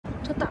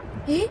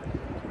诶，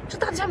这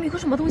大底下有个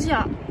什么东西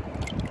啊？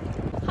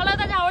好了，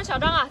大家好，我是小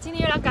张啊，今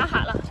天又来赶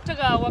海了。这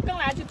个我刚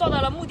来就到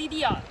了目的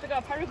地啊，这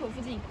个排水口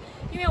附近。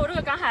因为我这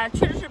个赶海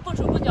确实是笨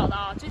手笨脚的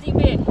啊，最近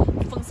被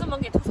粉丝们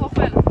给吐槽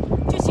坏了，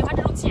就喜欢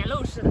这种捡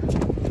漏式的。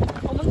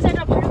我们在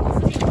这排水口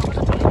附近好好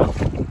的找一找，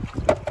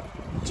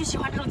就喜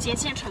欢这种捡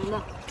现成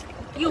的，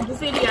又不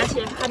费力，而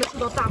且还能收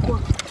到大货。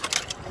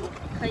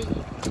可以，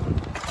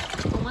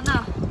我们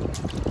呢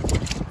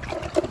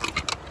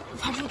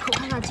排水口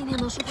看看今天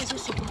能收获些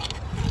什么。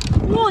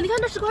哇，你看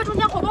这石块中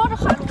间好多这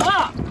海螺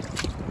啊！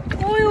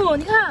哦呦，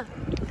你看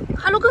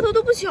海螺个头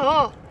都不小。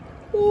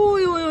哦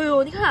呦呦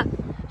呦，你看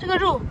这个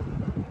肉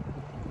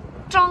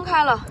张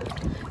开了，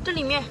这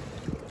里面，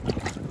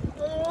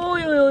哦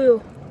呦呦呦，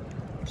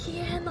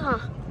天哪，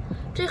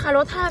这海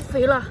螺太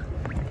肥了。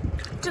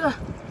这个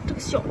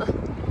小的，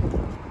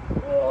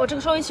哇，这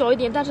个稍微小一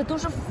点，但是都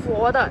是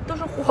活的，都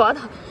是活的。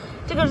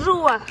这个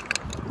肉啊，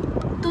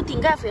都顶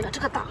盖肥了。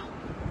这个大，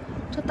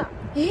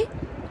诶，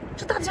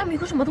这大底下面有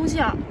个什么东西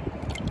啊？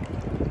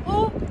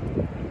哦，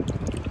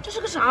这是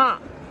个啥？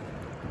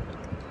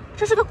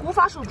这是个古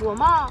法手镯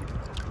吗？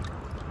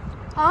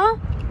啊！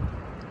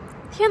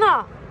天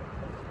哪，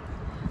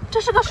这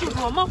是个手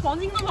镯吗？黄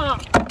金的吗？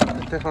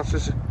戴上试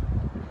试。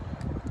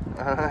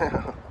哎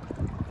呀，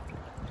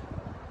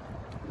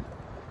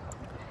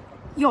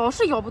咬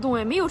是咬不动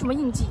哎，没有什么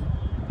印记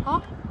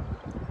啊，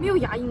没有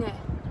牙印哎，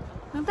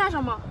能戴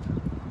上吗？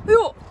哎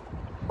呦，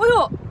哎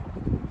呦，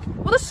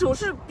我的手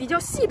是比较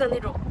细的那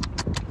种。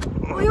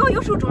哎呦，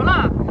有手镯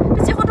了！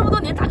这结婚这么多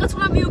年，大哥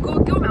从来没有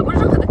给我买过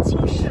任何的金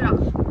饰啊，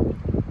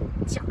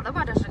假的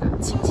吧？这是个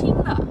轻轻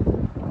的，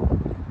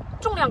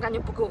重量感觉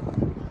不够，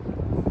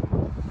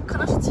可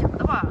能是假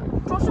的吧，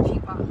装饰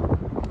品吧。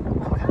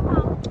好看吗？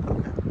好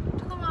看。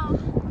真的吗？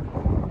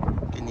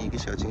给你一个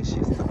小惊喜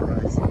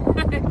 ，surprise。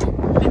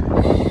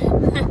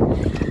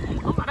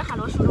我把这海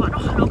螺收着吧，这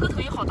海螺个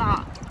头也好大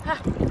啊！看，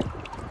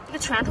一个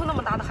拳头那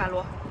么大的海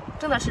螺，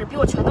真的是比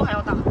我拳头还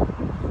要大。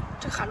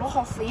这个海螺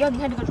好肥啊！你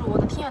看这个肉，我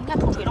的天啊！你看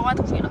透水了，我还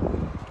透水了，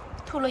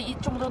透了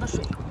这么多的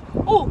水。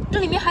哦，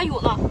这里面还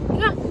有呢，你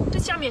看这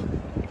下面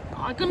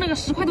啊，跟那个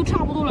石块都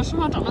差不多了，身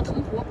上长了藤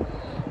壶。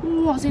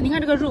哇塞，你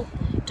看这个肉，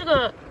这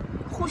个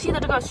呼吸的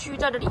这个须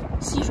在这里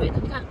吸水的，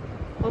你看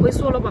往回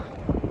缩了吧？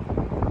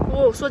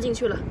哦，缩进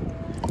去了。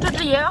这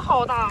只也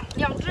好大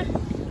，2只，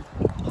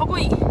好过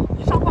瘾！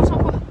上货，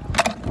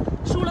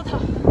收了它，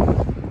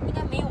应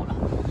该没有了。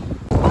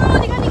哦，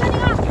你看，哎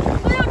呀，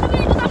这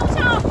边有只大龙虾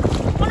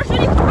往这水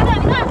里爬的，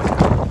你看，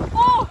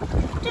哦，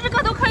这只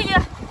个头可以，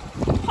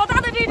好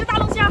大的这只大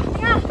龙虾，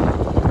你看，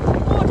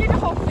哦，这只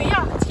好肥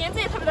呀，钳子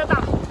也特别的大。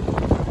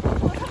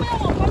哦，他们要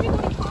往排水口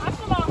里爬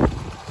是吗？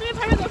这边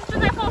排水口是正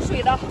在放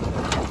水的，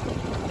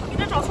你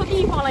这找错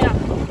地方了呀！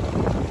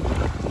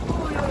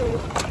哦呦，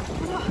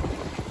不错，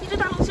一只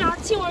大龙虾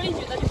轻而易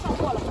举的就上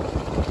货了。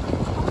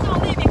我们再往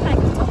那边看一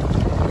看，走。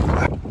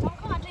咱们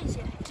看看这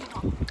些地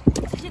方，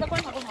仔细的观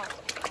察。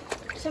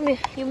下面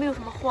有没有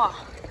什么货啊？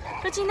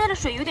这今天的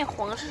水有点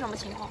黄，是什么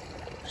情况？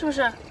是不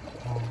是？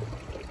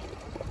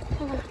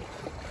看看。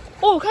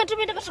哦，看这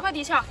边这个石块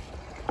底下，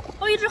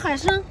哦，一只海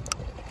参。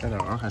在哪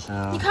儿海参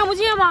啊？你看不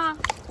见吗？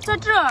在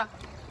这儿。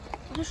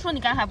我就说你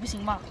赶海不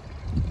行吧？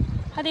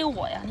还得有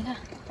我呀！你看，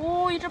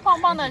哦，一只胖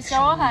胖的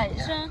小海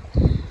参，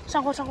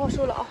上货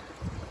收了啊！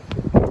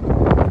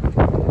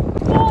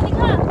哦，你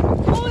看，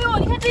哦呦，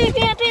你看这一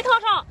片这一套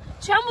上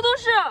全部都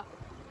是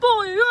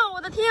鲍鱼啊！我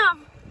的天啊！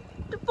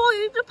这鲍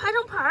鱼这排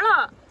成盘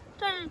了，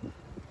这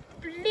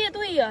列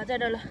队呀，在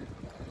这了。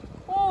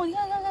哦，你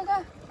看，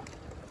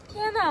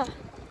天哪，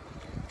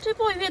这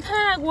鲍鱼也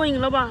太过瘾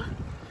了吧！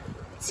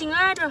紧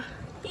挨着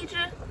一只，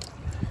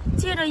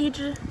接着一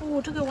只，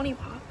哦，这个往里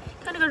爬，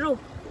看这个肉，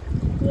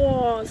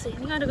哇塞，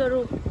你看这个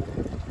肉，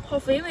好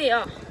肥美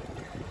啊！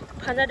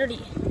盘在这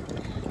里，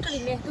这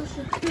里面都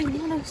是，对，你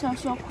看那个小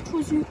触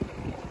须，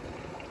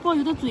鲍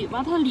鱼的嘴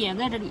巴，它的脸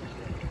在这里。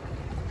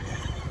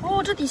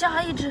哦，这底下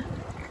还有一只。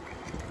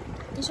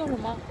你笑什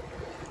么？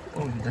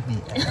鲍鱼的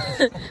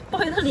脸。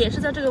鲍鱼的脸是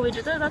在这个位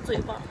置，这是它嘴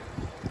巴。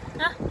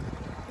啊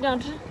，2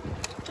只，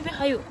这边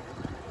还有。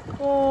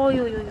哦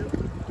呦，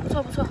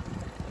不错，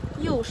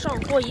又上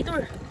货一对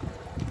儿。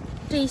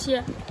这一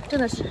些真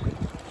的是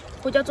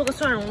回家做个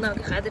蒜蓉的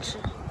给孩子吃。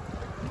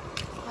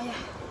哎呀，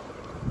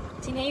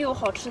今天又有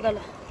好吃的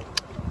了。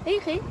哎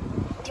嘿，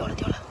掉了，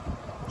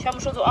全部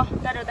收走啊！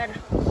带着。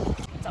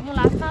咱们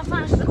来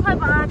翻石块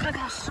吧，看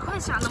看石块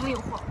下能没有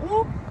货。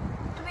哦。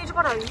这边一只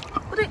八爪鱼，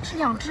不对，是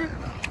2只，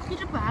一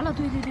只白了，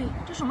对，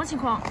这什么情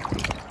况？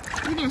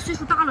有点岁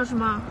数大了是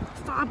吗？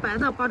发白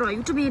的八爪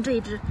鱼，这边这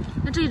一只，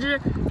那这一只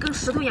跟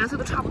石头颜色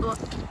都差不多，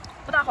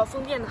不大好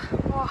分辨的。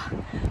哇，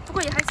不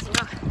过也还行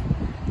啊，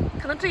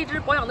可能这一只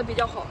保养的比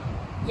较好，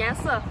颜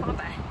色发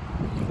白，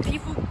皮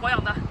肤保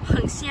养的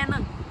很鲜嫩。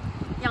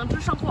2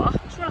只上货啊，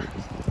收了。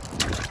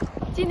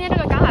今天这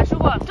个赶海收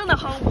获真的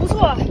很不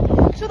错，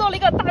收到了一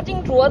个大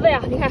金镯子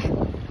呀，你看。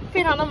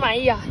非常的满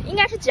意啊，应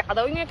该是假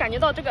的，我应该感觉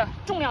到这个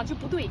重量就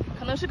不对，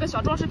可能是个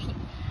小装饰品。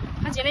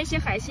还捡了一些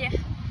海鲜，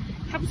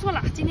还不错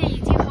了，今天已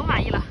经很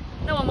满意了。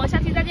那我们下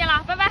期再见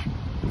啦，拜拜。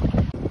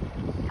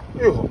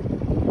哎呦。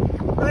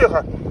厉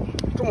害，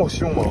这么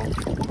凶猛！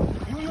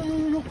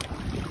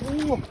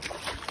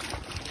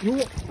哟，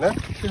来，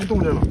这是动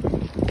静了，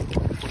我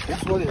头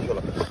缩进去了。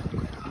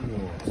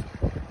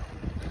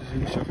这是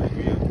一个小海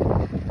龟啊，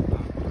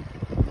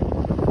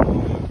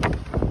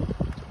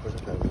不是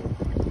海龟，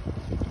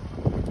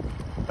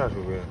淡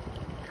水龟。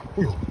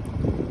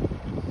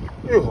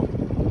哎呦，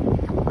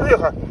厉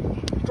害，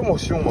这么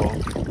凶猛！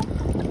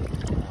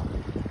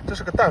这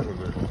是个淡水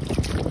龟，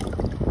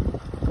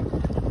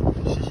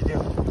洗净，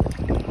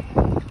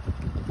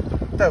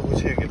带回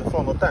去给它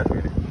放到淡水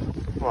里，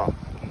是吧？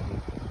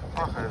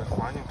大海的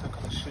环境它可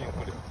能适应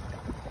不了。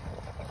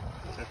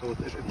再给我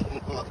在这听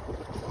啊，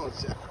放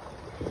下，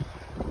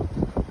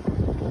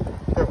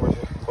带回去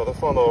把它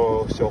放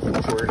到小湖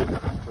水里，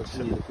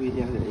你的龟仙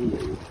人也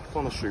有，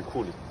放到水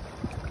库里。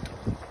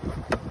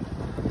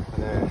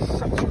来，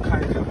上去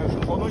看一看还有什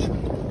么好东西。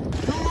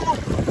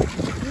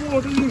哇，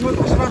这是一条大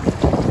石斑。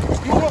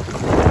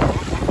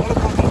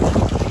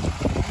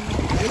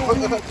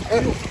哎，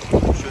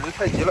水流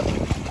太急了。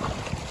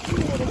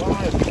我的妈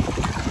呀！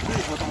这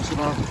条大石斑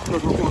个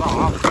头够大啊！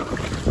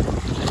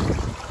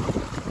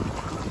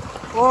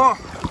哇，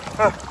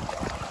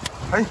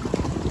哎，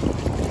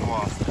哇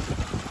塞，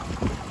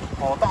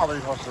好大的一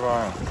条石斑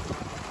呀！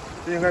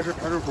这应该是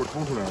排水口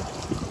冲出来的，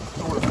收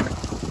着。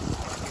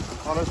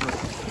拿来水。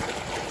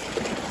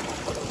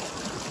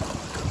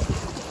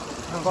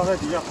看刚才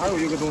底下还有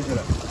一个东西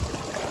嘞，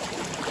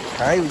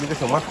还有一个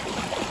什么？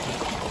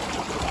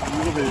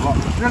一个尾巴，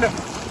这里。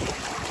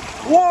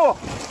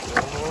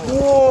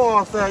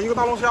哇塞，一个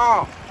大龙虾！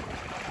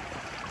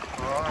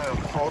哎呀，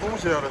好东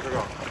西啊，这是个。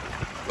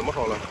怎么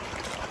好了？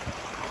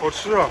好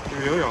吃啊，有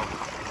营养。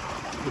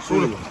收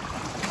了，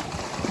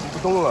不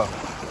动了，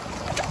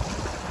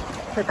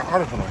太嘎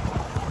了可能。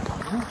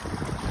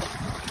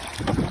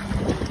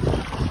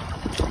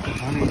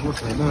拿了一条海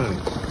鳗，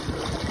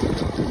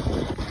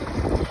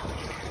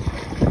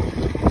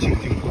静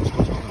静的、悄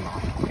悄的拿。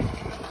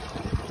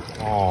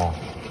哦，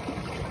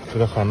这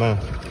个海鳗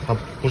它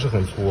不是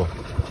很粗啊，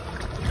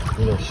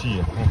有点细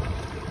啊。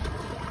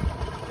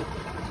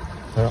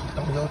哎呀，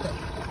当腰带，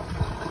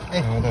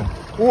当腰带，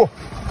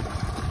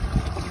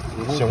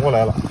醒过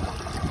来了。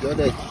腰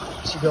带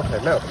7条海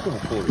鳗互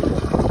扣里边。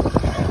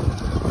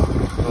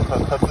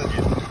它自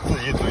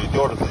己嘴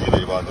叼着自己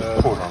尾巴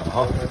扣上了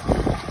啊。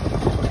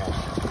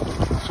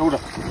收着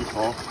一条。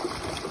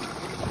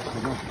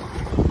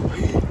哎，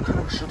看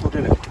这个石头这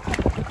里，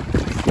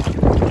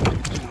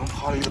这里能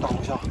趴着一个大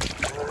龙虾。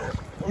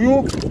哎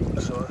呦，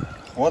是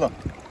活的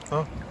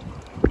啊！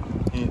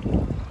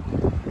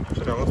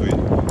这两个嘴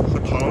和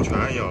螳螂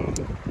拳一样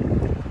的。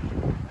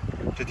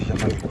这底下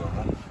还有一个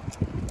啊。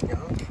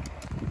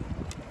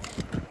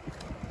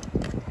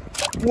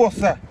哇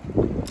塞，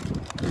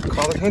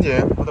卡的挺紧，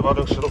我得把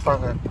这个石头翻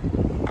开。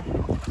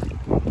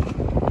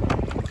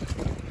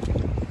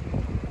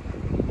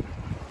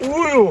哎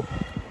呦，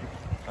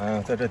哎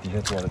呀，在这底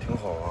下躲的挺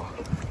好啊。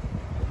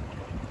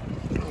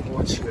给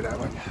我起来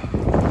吧你。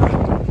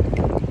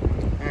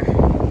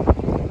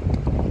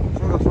收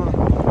着。看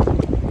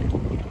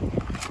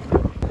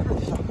这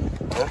底下，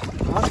哎，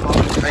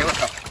还有它。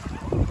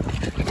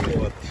我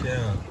天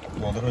啊，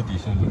躲到这底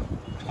下了，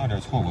差点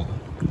错过它。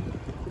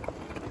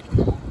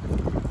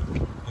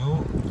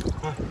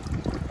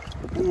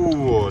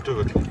这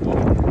个挺多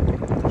的，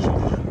是不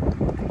是？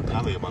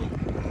弹尾巴了，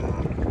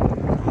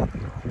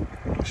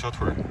小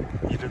腿儿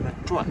一直在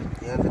转。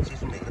你看它其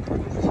实每个头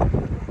都是小的。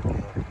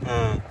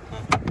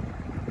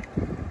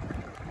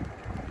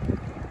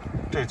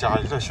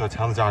这小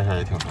钳子夹一下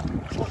也挺好。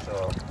是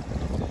啊，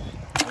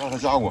我让他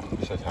夹过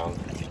小钳子。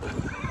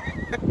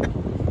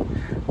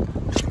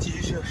寄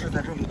居蟹是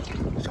在这里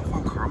想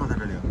换壳吗？在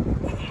这里？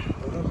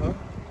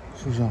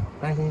是不是啊？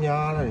搬新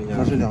家了，人家。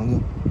它是两个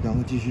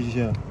寄居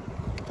蟹。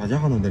打架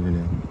呢，在这里，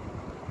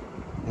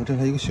然后这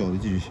还有一个小的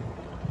寄居蟹，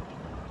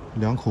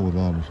两口子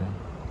啊，这是，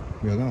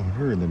也干好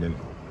事呢，这里，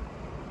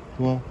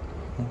是吧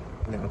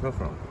？2个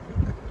缝。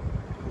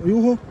哎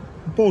呦呵，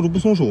抱住不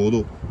松手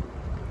都。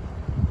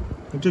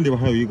那这里边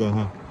还有一个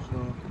哈，是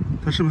吗？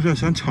他是不是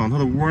想抢他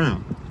的窝呀？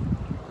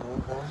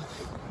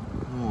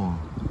哇，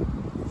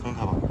分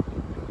开吧。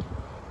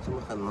这么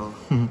狠呢？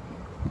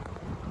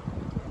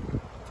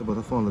再把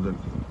它放在这里，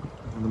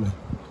让他们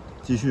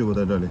继续吧，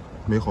在这里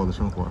美好的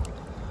生活。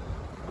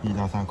一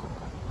家3口，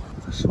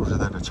他是不是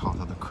在这抢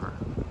他的壳？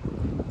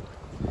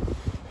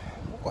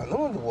我管那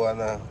么多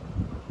呢？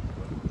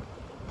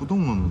不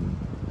动了呢。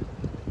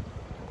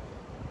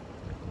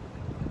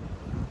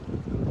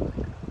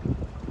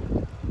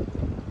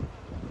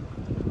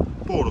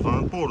反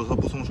正抱着他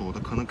不松手，他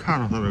可能看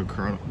上他这个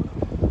壳了，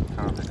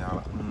看上他家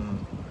了。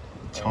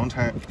强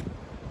拆。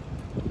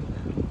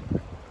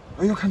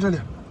哎呦，看这里，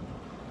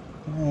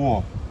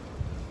哇！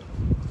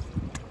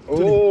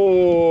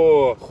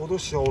哦，好多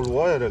小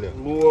螺呀，这里。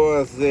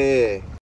哇塞！